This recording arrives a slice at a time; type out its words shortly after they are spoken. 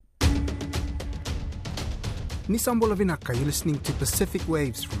Nisambola Vinaka, you're listening to Pacific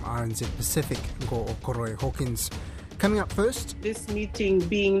Waves from RNZ Pacific. Go Okoroe Hawkins. Coming up first, this meeting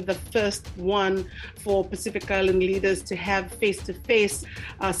being the first one for Pacific Island leaders to have face-to-face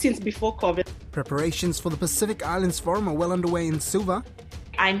since before COVID. Preparations for the Pacific Islands Forum are well underway in Suva.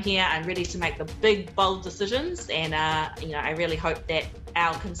 I'm here, I'm ready to make the big, bold decisions, and I really hope that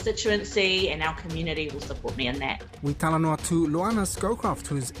our constituency and our community will support me in that. We talanoa to Luana Scowcroft,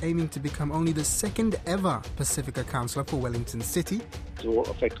 who is aiming to become only the second ever Pacifica councillor for Wellington City. It will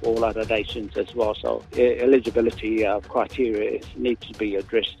affect all other nations as well, so eligibility criteria needs to be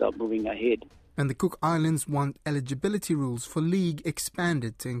addressed moving ahead. And the Cook Islands want eligibility rules for league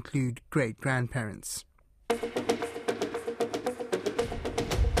expanded to include great-grandparents.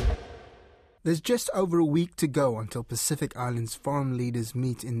 There's just over a week to go until Pacific Islands Forum leaders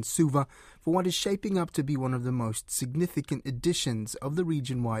meet in Suva for what is shaping up to be one of the most significant editions of the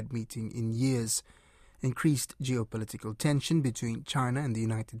region-wide meeting in years. Increased geopolitical tension between China and the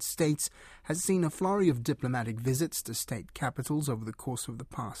United States has seen a flurry of diplomatic visits to state capitals over the course of the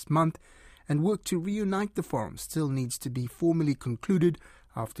past month, and work to reunite the forum still needs to be formally concluded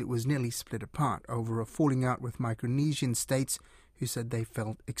after it was nearly split apart over a falling out with Micronesian states who said they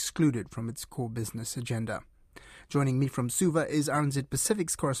felt excluded from its core business agenda. Joining me from Suva is RNZ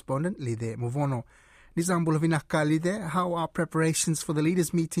Pacific's correspondent, Lide Muvono. Nizambola Vinaka, Lide, how are preparations for the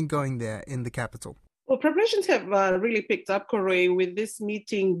leaders' meeting going there in the capital? Well, preparations have really picked up, Corey, with this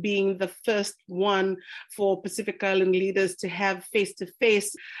meeting being the first one for Pacific Island leaders to have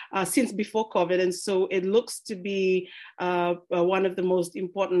face-to-face since before COVID. And so it looks to be one of the most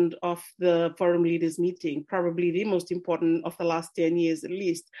important of the forum leaders meeting, probably the most important of the last 10 years at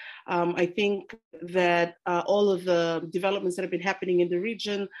least. I think that all of the developments that have been happening in the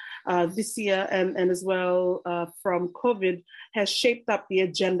region this year and as well from COVID has shaped up the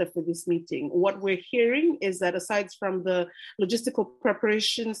agenda for this meeting. What we're hearing is that aside from the logistical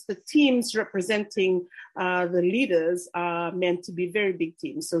preparations, the teams representing the leaders are meant to be very big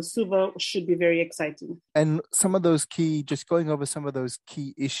teams. So Suva should be very exciting. And some of those just going over some of those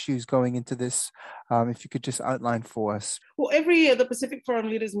key issues going into this, if you could just outline for us. Well, every year the Pacific Forum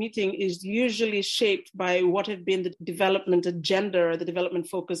Leaders Meeting is usually shaped by what have been the development agenda or the development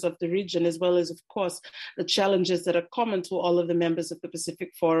focus of the region, as well as, of course, the challenges that are common to all of the members of the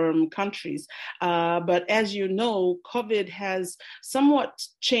Pacific Forum countries. But as you know, COVID has somewhat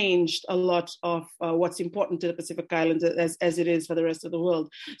changed a lot of what's important to the Pacific Islands as it is for the rest of the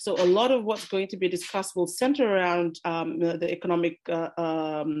world. So a lot of what's going to be discussed will center around the economic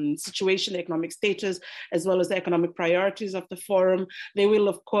situation, the economic status, as well as the economic priorities of the forum. There will,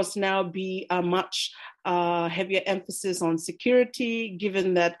 of course, now be a much heavier emphasis on security,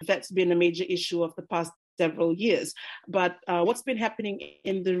 given that that's been a major issue of the past several years. But what's been happening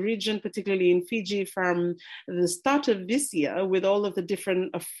in the region, particularly in Fiji, from the start of this year, with all of the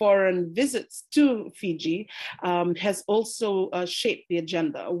different foreign visits to Fiji, has also shaped the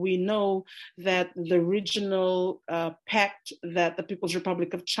agenda. We know that the regional pact that the People's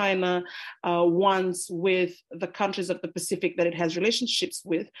Republic of China wants with the countries of the Pacific that it has relationships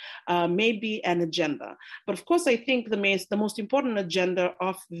with may be an agenda. But of course, I think the most important agenda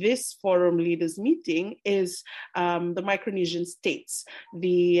of this forum leaders meeting is the Micronesian states,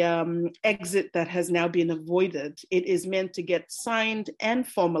 the exit that has now been avoided. It is meant to get signed and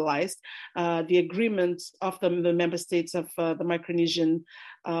formalized, the agreement of the member states of the Micronesian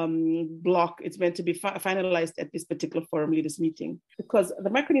bloc. It's meant to be finalized at this particular forum leaders meeting, because the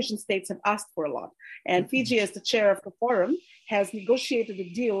Micronesian states have asked for a lot. And Fiji, as the chair of the forum, has negotiated a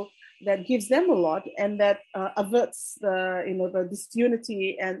deal that gives them a lot and that averts the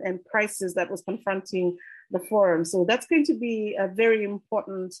disunity and crisis that was confronting the forum. So that's going to be a very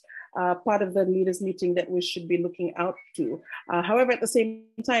important part of the leaders meeting that we should be looking out to. However, at the same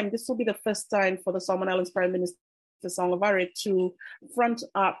time, this will be the first time for the Solomon Islands Prime Minister Songavare to front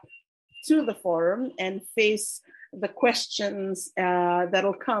up to the forum and face the questions that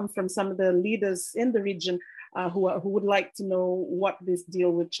will come from some of the leaders in the region who would like to know what this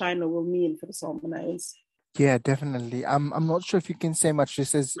deal with China will mean for the Solomon Islands. Yeah, definitely. I'm not sure if you can say much.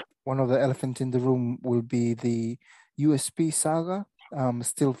 Just as one of the elephant in the room will be the USP saga.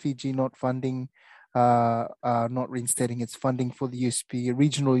 Still Fiji not funding, not reinstating its funding for the USP, a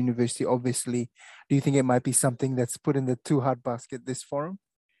regional university, obviously. Do you think it might be something that's put in the too hard basket this forum?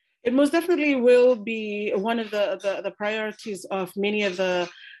 It most definitely will be one of the priorities of many of the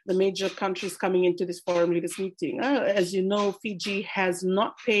the major countries coming into this Forum Leaders meeting. As you know, Fiji has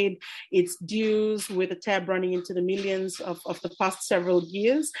not paid its dues, with the tab running into the millions of the past several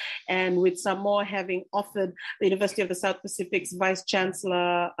years, and with Samoa having offered the University of the South Pacific's Vice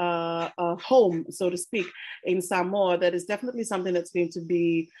Chancellor a home, so to speak, in Samoa. That is definitely something that's going to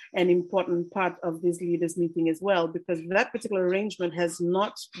be an important part of this leaders meeting as well, because that particular arrangement has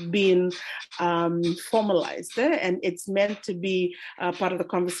not been formalized, and it's meant to be part of the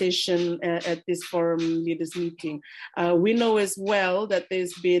conversation at this Forum Leaders meeting. We know as well that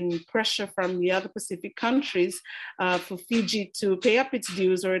there's been pressure from the other Pacific countries for Fiji to pay up its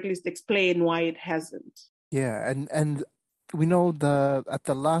dues, or at least explain why it hasn't. Yeah, and we know at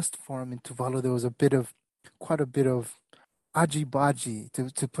the last forum in Tuvalu there was quite a bit of aji-baji,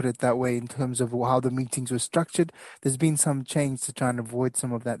 to put it that way, in terms of how the meetings were structured. There's been some change to try and avoid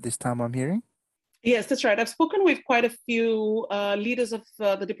some of that this time, I'm hearing. Yes, that's right. I've spoken with quite a few leaders of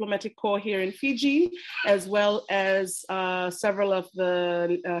the diplomatic corps here in Fiji, as well as several of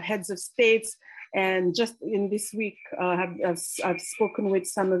the heads of states. And just in this week, I've spoken with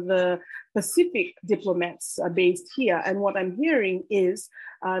some of the Pacific diplomats based here. And what I'm hearing is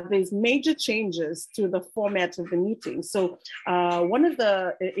there's major changes to the format of the meeting. So one of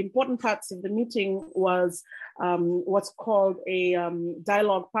the important parts of the meeting was what's called a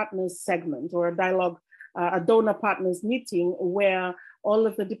dialogue partners segment, or a donor partners meeting, where all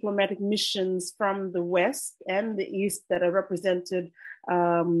of the diplomatic missions from the West and the East that are represented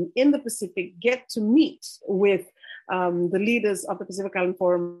in the Pacific get to meet with the leaders of the Pacific Island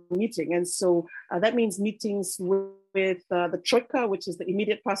Forum meeting. And so that means meetings with the Troika, which is the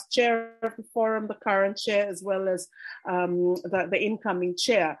immediate past chair of the forum, the current chair, as well as the incoming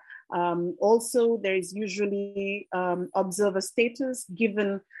chair. Also, there is usually observer status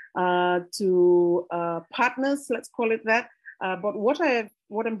given to partners, let's call it that. But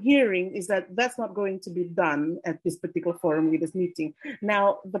what I'm hearing is that that's not going to be done at this particular Forum Leaders meeting.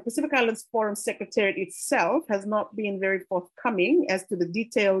 Now, the Pacific Islands Forum Secretariat itself has not been very forthcoming as to the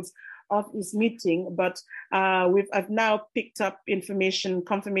details of this meeting, but I've now picked up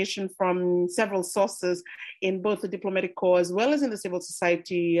confirmation from several sources in both the diplomatic corps as well as in the civil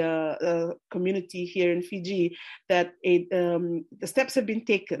society community here in Fiji, that the steps have been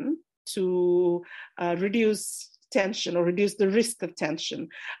taken to reduce tension, or reduce the risk of tension.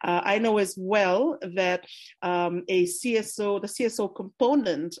 I know as well that the CSO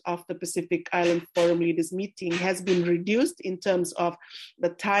component of the Pacific Island Forum Leaders meeting has been reduced in terms of the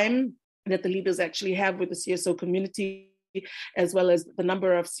time that the leaders actually have with the CSO community, as well as the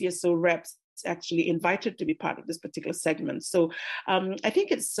number of CSO reps actually invited to be part of this particular segment. So I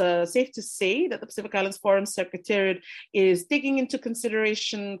think it's safe to say that the Pacific Islands Forum Secretariat is taking into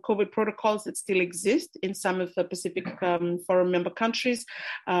consideration COVID protocols that still exist in some of the Pacific Forum member countries,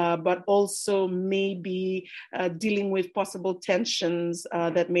 but also maybe dealing with possible tensions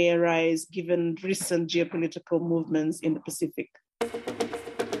that may arise given recent geopolitical movements in the Pacific.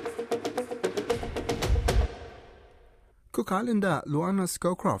 Cook Islander Luana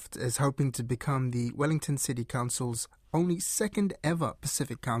Scowcroft is hoping to become the Wellington City Council's only second ever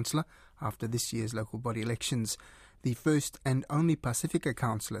Pacific councillor after this year's local body elections. The first and only Pacifica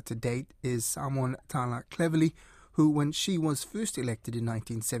councillor to date is Samoan Tala Cleverly, who, when she was first elected in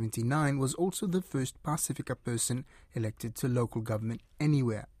 1979, was also the first Pacifica person elected to local government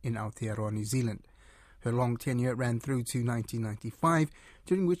anywhere in Aotearoa, New Zealand. Her long tenure ran through to 1995,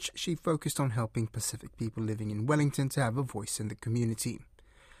 during which she focused on helping Pacific people living in Wellington to have a voice in the community.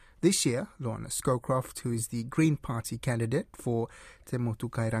 This year, Luana Scowcroft, who is the Green Party candidate for Te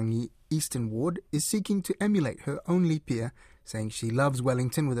Motukairangi Eastern Ward, is seeking to emulate her only peer, saying she loves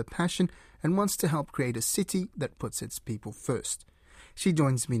Wellington with a passion and wants to help create a city that puts its people first. She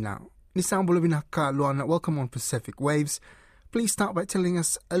joins me now. Nisambolo Vinaka, Luana, welcome on Pacific Waves. Please start by telling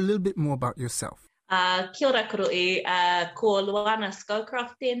us a little bit more about yourself. Kia ora kurui, ko Luana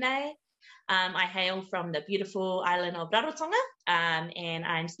Scowcroft tēnei. I hail from the beautiful island of Rarotonga, and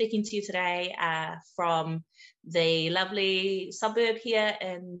I'm speaking to you today from the lovely suburb here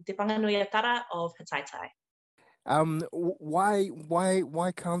in Te Panganuiatara of Hataitai.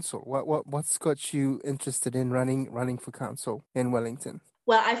 Why council? What's got you interested in running for council in Wellington?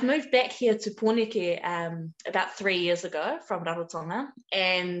 Well, I've moved back here to Pōneke about 3 years ago from Rarotonga,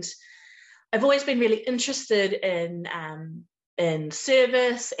 and I've always been really interested in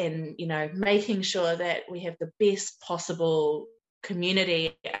service and, making sure that we have the best possible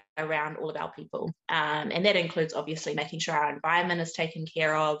community around all of our people. And that includes obviously making sure our environment is taken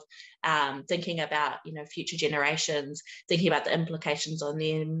care of, thinking about, future generations, thinking about the implications on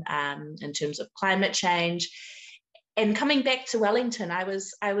them in terms of climate change. And coming back to Wellington, I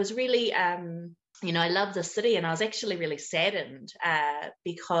was really, I love the city, and I was actually really saddened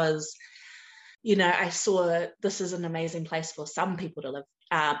because, I saw this is an amazing place for some people to live,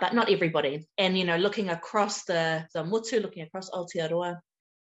 but not everybody. And, looking across the Mutu, looking across Aotearoa,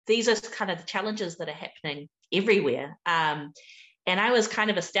 these are kind of the challenges that are happening everywhere. And I was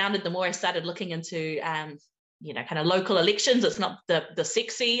kind of astounded the more I started looking into, kind of local elections. It's not the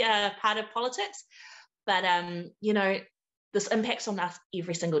sexy part of politics, but, this impacts on us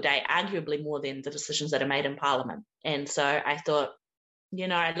every single day, arguably more than the decisions that are made in Parliament. And so I thought,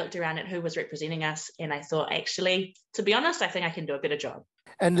 I looked around at who was representing us, and I thought, actually, to be honest, I think I can do a better job.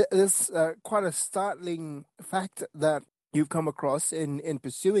 And there's quite a startling fact that you've come across in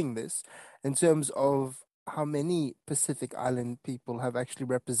pursuing this, in terms of how many Pacific Island people have actually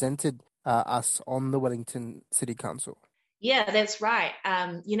represented us on the Wellington City Council. Yeah, that's right.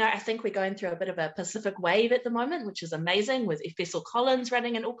 I think we're going through a bit of a Pacific wave at the moment, which is amazing, with Efessel Collins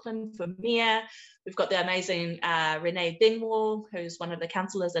running in Auckland for mayor. We've got the amazing Renee Dingwall, who's one of the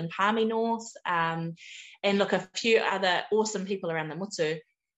councillors in Palmy North, and look, a few other awesome people around the Mutu.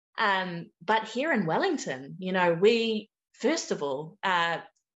 But here in Wellington, we, first of all,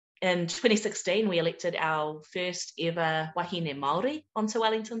 in 2016, we elected our first ever wahine Māori onto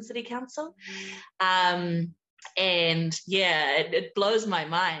Wellington City Council. And yeah, it blows my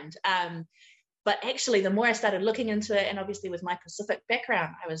mind. But actually, the more I started looking into it, and obviously with my Pacific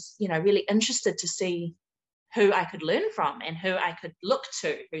background, I was, really interested to see who I could learn from and who I could look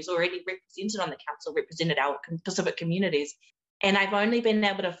to, who's already represented on the council, represented our Pacific communities. And I've only been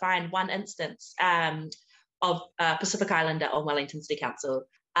able to find one instance of a Pacific Islander on Wellington City Council,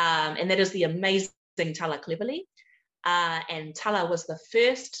 and that is the amazing Tala Cleverly. And Tala was the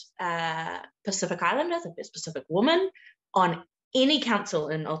first Pacific Islander, the first Pacific woman on any council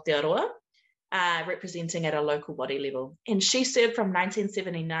in Aotearoa, representing at a local body level. And she served from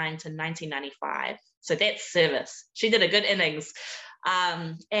 1979 to 1995. So that's service. She did a good innings.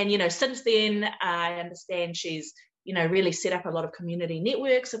 And, since then, I understand she's, really set up a lot of community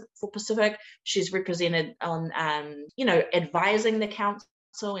networks for Pacific. She's represented on, advising the council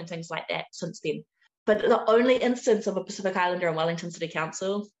and things like that since then. But the only instance of a Pacific Islander in Wellington City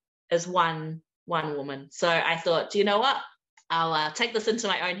Council is one woman. So I thought, do you know what? I'll take this into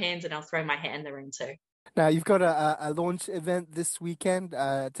my own hands, and I'll throw my hat in the ring too. Now, you've got a launch event this weekend.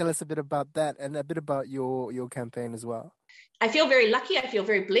 Tell us a bit about that and a bit about your campaign as well. I feel very lucky. I feel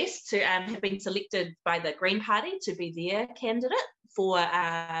very blessed to have been selected by the Green Party to be their candidate for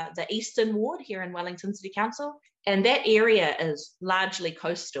the Eastern Ward here in Wellington City Council. And that area is largely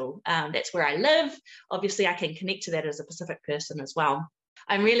coastal. That's where I live. Obviously, I can connect to that as a Pacific person as well.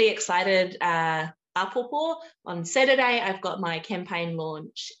 I'm really excited. Apopo, on Saturday, I've got my campaign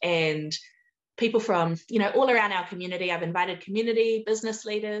launch, and people from, all around our community. I've invited community business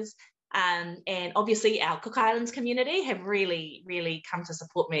leaders, and obviously our Cook Islands community have really, really come to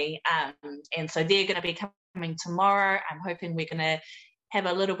support me. And so they're going to be coming tomorrow. I'm hoping we're going to have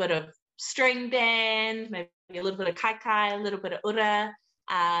a little bit of string band, maybe a little bit of kaikai, a little bit of ura,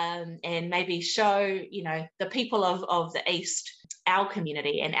 and maybe show, the people of the East, our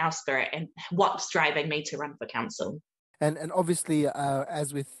community and our spirit, and what's driving me to run for council. And obviously,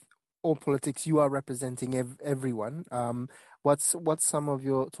 as with all politics, you are representing everyone. Talk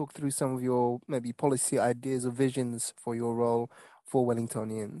through some of your maybe policy ideas or visions for your role for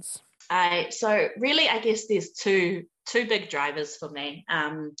Wellingtonians. So really, I guess there's two big drivers for me.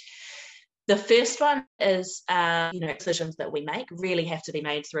 The first one is, decisions that we make really have to be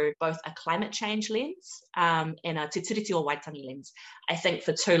made through both a climate change lens and a Te Tiriti o Waitangi lens. I think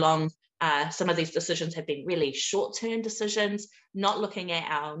for too long, some of these decisions have been really short-term decisions, not looking at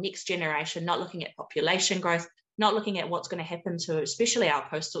our next generation, not looking at population growth, not looking at what's going to happen to especially our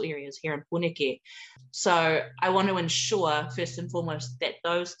coastal areas here in Puneke. So I want to ensure, first and foremost, that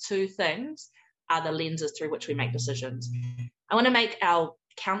those two things are the lenses through which we make decisions. I want to make our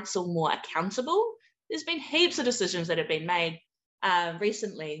council more accountable. There's been heaps of decisions that have been made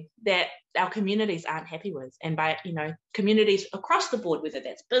recently that our communities aren't happy with, and by communities across the board, whether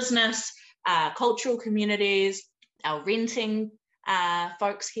that's business, cultural communities, our renting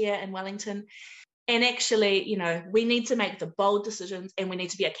folks here in Wellington. And actually, we need to make the bold decisions, and we need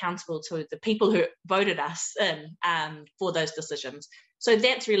to be accountable to the people who voted us in for those decisions. So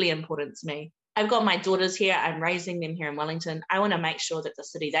that's really important to me. I've got my daughters here. I'm raising them here in Wellington. I want to make sure that the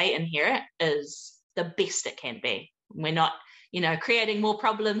city they inherit is the best it can be. We're not, creating more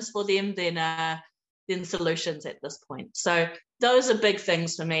problems for them than solutions at this point. So those are big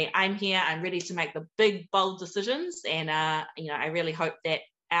things for me. I'm here. I'm ready to make the big, bold decisions. And, I really hope that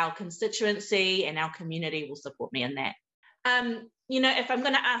our constituency and our community will support me in that. If I'm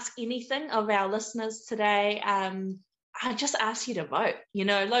going to ask anything of our listeners today, I just ask you to vote.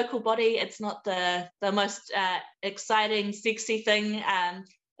 Local body, it's not the most exciting, sexy thing.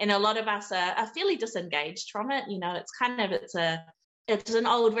 And a lot of us are fairly disengaged from it. It's an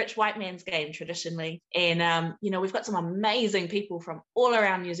old rich white man's game traditionally. And, we've got some amazing people from all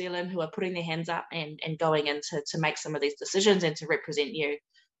around New Zealand who are putting their hands up and going in to make some of these decisions and to represent you.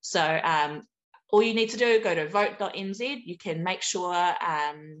 So all you need to do, go to vote.nz. You can make sure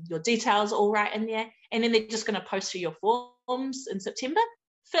your details are all right in there. And then they're just going to post you your forms in September.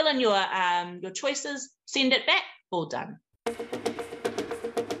 Fill in your choices, send it back, all done.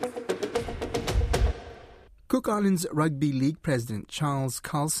 Cook Islands Rugby League President Charles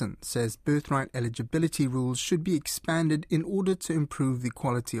Carlson says birthright eligibility rules should be expanded in order to improve the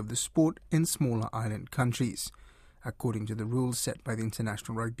quality of the sport in smaller island countries. According to the rules set by the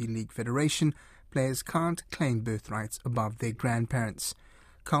International Rugby League Federation, players can't claim birthrights above their grandparents.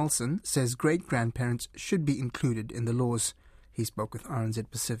 Carlson says great-grandparents should be included in the laws. He spoke with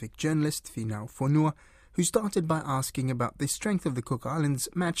RNZ Pacific journalist Finau Fonua, who started by asking about the strength of the Cook Islands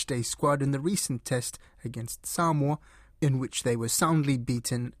matchday squad in the recent test against Samoa, in which they were soundly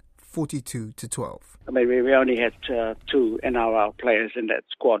beaten 42-12. I mean, we only had 2 NRL players in that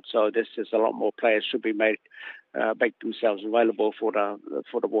squad, so this is a lot more players should be make themselves available for the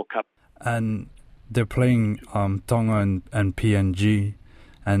World Cup. And they're playing Tonga and PNG,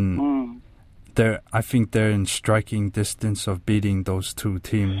 and I think they're in striking distance of beating those two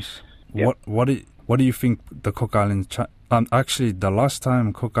teams. Yep. What do you think the Cook Islands... actually, the last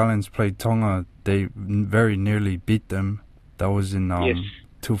time Cook Islands played Tonga, they very nearly beat them. That was in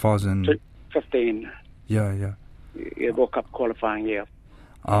 2015. Yeah, World Cup qualifying year.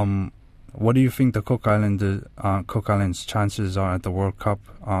 What do you think the Cook Islands' chances are at the World Cup,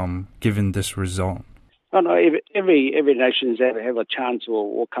 given this result? No. Every nation's have a chance.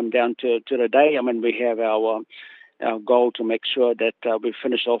 Will come down to the day. I mean, we have our goal to make sure that we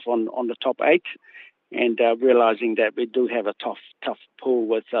finish off on the top 8, and realizing that we do have a tough pool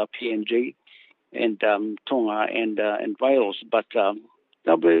with PNG and Tonga and Wales. But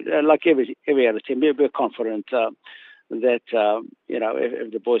like every other team, we're confident that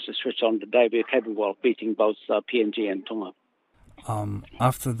if the boys are switched on today, we're capable of beating both PNG and Tonga.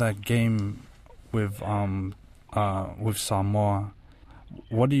 After that game with Samoa,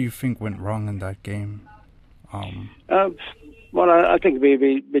 what do you think went wrong in that game? Well, I think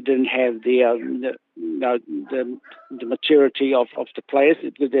we didn't have the maturity of the players.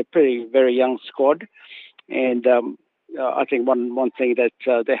 They're pretty very young squad, and I think one thing that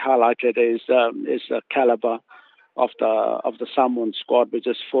they highlighted is the caliber of the Samoan squad, which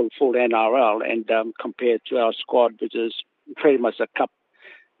is full NRL, and compared to our squad, which is pretty much a cup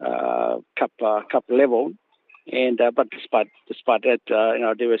level. And but despite that,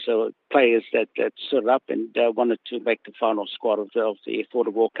 there were players that stood up and wanted to make the final squad for the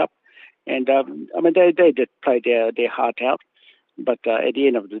World Cup. And they did play their heart out. But at the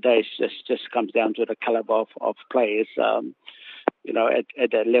end of the day, it just comes down to the caliber of players, at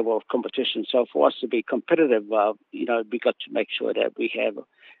that level of competition. So for us to be competitive, we got to make sure that we have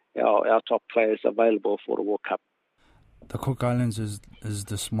our top players available for the World Cup. The Cook Islands is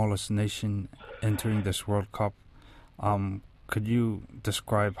the smallest nation entering this World Cup. Could you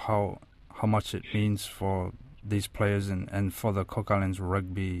describe how much it means for these players and for the Cook Islands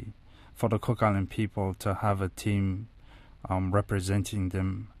rugby, for the Cook Island people to have a team representing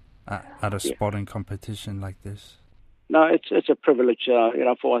them at a sporting competition like this? No, it's a privilege,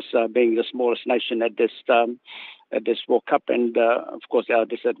 for us being the smallest nation at this World Cup, and of course our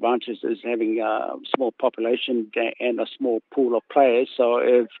disadvantage is having a small population and a small pool of players. So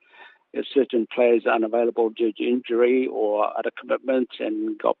if certain players are unavailable due to injury or other commitments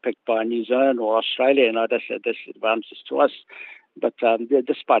and got picked by New Zealand or Australia, that's a disadvantage to us. But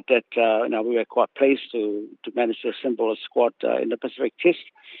despite that, we were quite pleased to manage to assemble a squad in the Pacific Test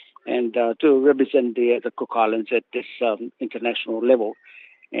and to represent the Cook Islands at this international level.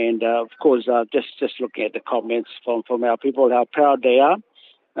 And of course, just looking at the comments from our people, how proud they are,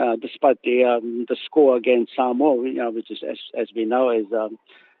 despite the score against Samoa, which is as we know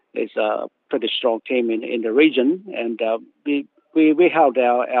is a pretty strong team in the region, and we held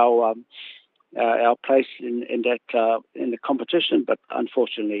our place in the competition, but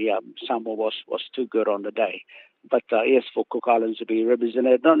unfortunately Samoa was too good on the day. But yes, for Cook Islands to be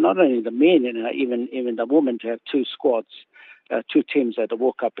represented, not only the men, even the women, to have two squads, two teams at the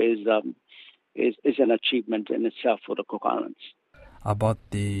World Cup is an achievement in itself for the Cook Islands. About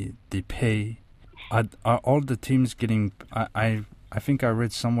the pay, are all the teams getting? I think I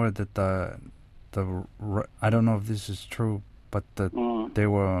read somewhere that I don't know if this is true, but that they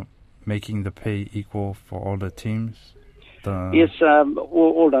were making the pay equal for all the teams. Yes,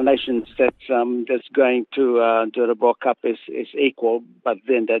 all the nations that's going to the World Cup is equal, but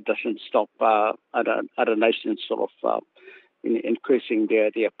then that doesn't stop other nations sort of increasing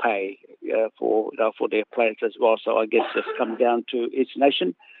their pay for their players as well. So I guess it's come down to each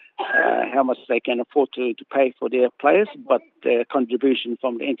nation how much they can afford to pay for their players, but the contribution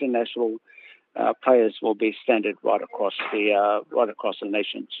from the international players will be standard right across the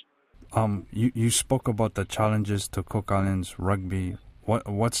nations. You spoke about the challenges to Cook Islands rugby.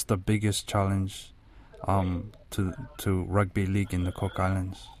 What's the biggest challenge to rugby league in the Cook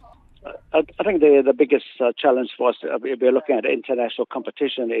Islands? I think the biggest challenge for us, if we're looking at international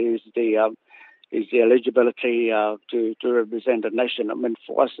competition, is the eligibility to represent a nation. I mean,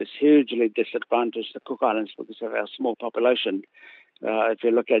 for us, it's hugely disadvantaged the Cook Islands because of our small population. If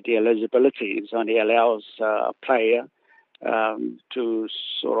you look at the eligibility, it only allows a player to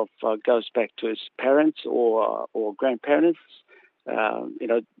sort of goes back to his parents or grandparents.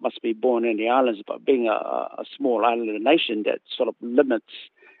 Must be born in the islands, but being a small island nation, that sort of limits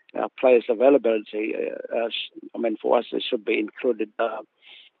players' availability. I mean, for us, it should be included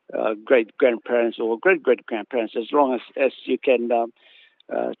great grandparents or great grandparents, as long as you can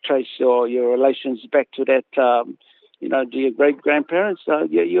trace your relations back to that. To your great grandparents,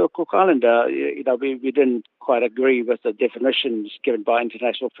 you're a Cook Islander. We didn't quite agree with the definitions given by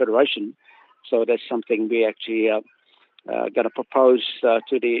International Federation, so that's something we actually going to propose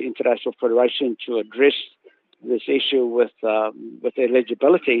to the International Federation to address this issue with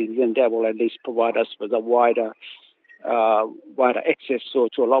eligibility. Then that will at least provide us with a wider access to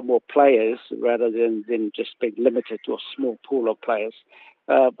a lot more players rather than just being limited to a small pool of players.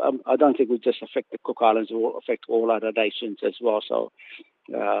 I don't think we just affect the Cook Islands, it will affect all other nations as well. So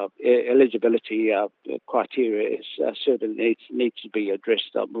eligibility criteria certainly needs to be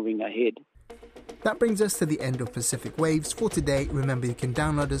addressed moving ahead. That brings us to the end of Pacific Waves for today. Remember, you can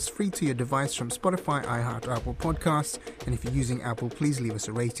download us free to your device from Spotify, iHeart, or Apple Podcasts. And if you're using Apple, please leave us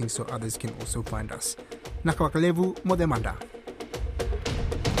a rating so others can also find us. Nakawakalevu, Modemanda.